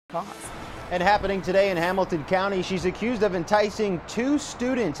cause. And happening today in Hamilton County, she's accused of enticing 2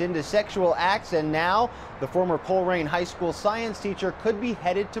 students into sexual acts, and now the former Colerain High School science teacher could be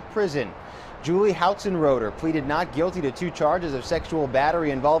headed to prison. Julie Houtzenroder pleaded not guilty to 2 charges of sexual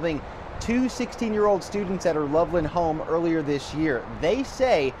battery involving 2 16-year-old students at her Loveland home earlier this year. They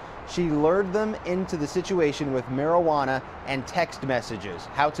say she lured them into the situation with marijuana and text messages.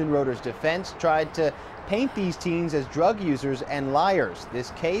 Houtzenroder's defense tried to paint these teens as drug users and liars.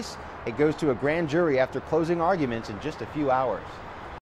 This case, it goes to a grand jury after closing arguments in just a few hours.